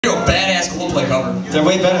do a badass Coldplay cover. They're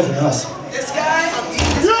way better than us. This guy,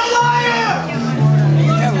 you're a liar!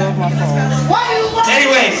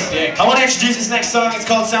 Anyways, I want to introduce this next song. It's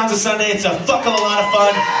called Sounds of Sunday. It's a fuck of a lot of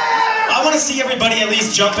fun. I want to see everybody at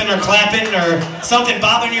least jumping or clapping or something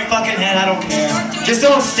bobbing your fucking head. I don't care. Just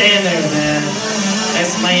don't stand there, man.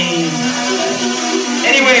 That's lame.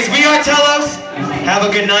 Anyways, we are Telos. Have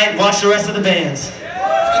a good night. Watch the rest of the bands.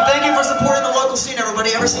 And thank you for supporting the local scene,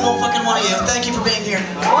 everybody. Every single fucking one of you. Thank you for being here.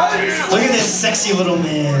 Look at this sexy little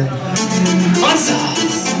man. Fun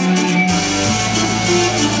size.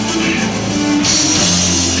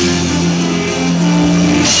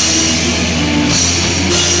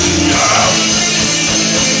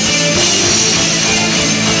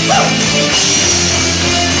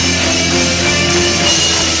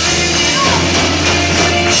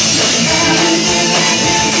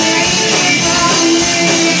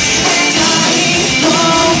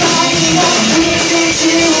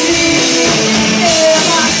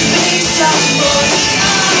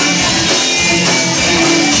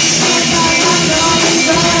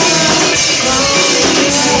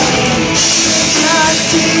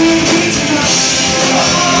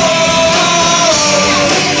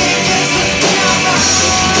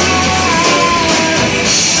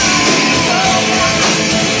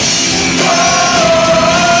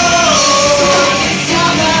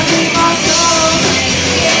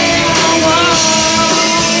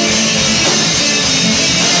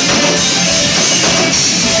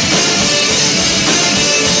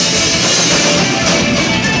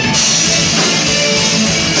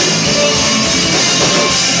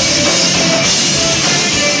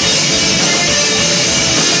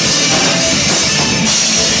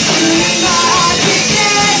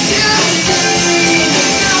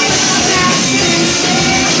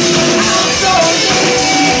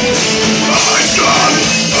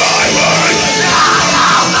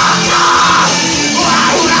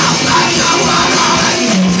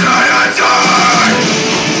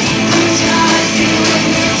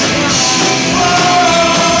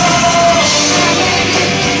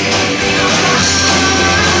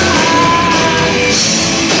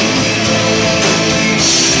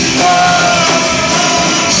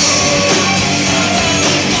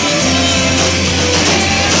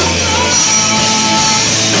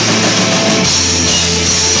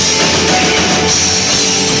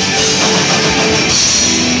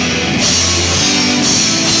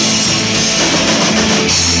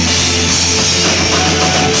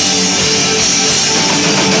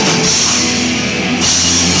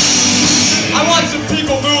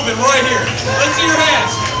 Right here. Let's see your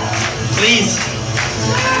hands. Please.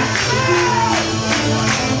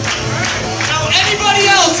 Now, anybody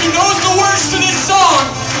else who knows the words to this song,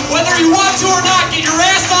 whether you want to or not, get your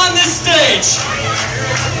ass on this stage.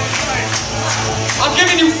 I'm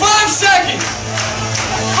giving you 5 seconds.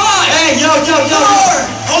 5. Hey, yo. 4.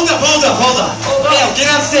 Hold up. Hey, get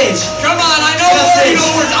on stage. Come on, I know you know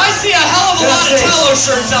the words. I see a hell of a lot of Telos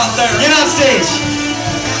shirts out there. Get on stage.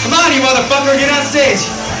 Come on, you motherfucker, get on stage.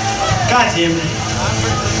 God damn it.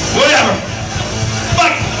 Whatever.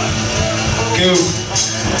 Fuck. Goof.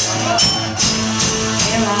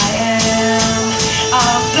 Here I am,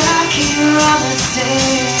 I'm back here on the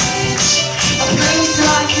stage. A place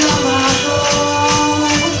I call my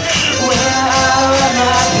home, where I run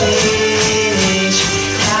my page.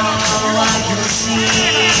 Now I can see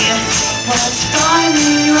what's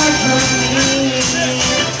finally right for me.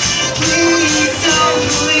 Please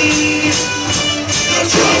don't leave. The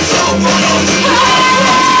drums don't run on the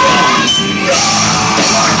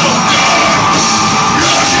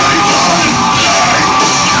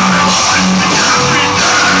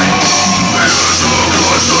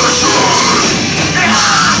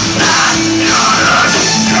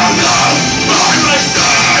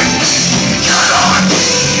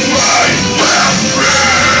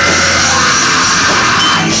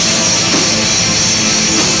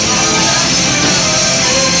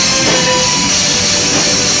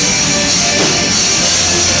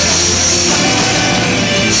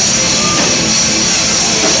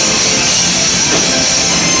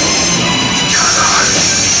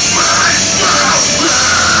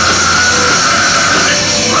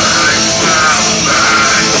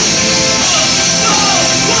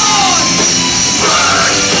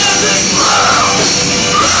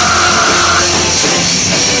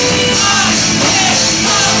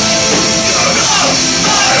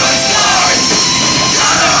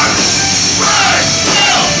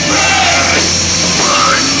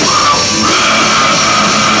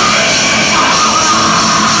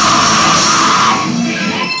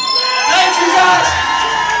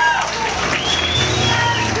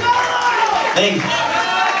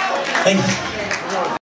Thank you.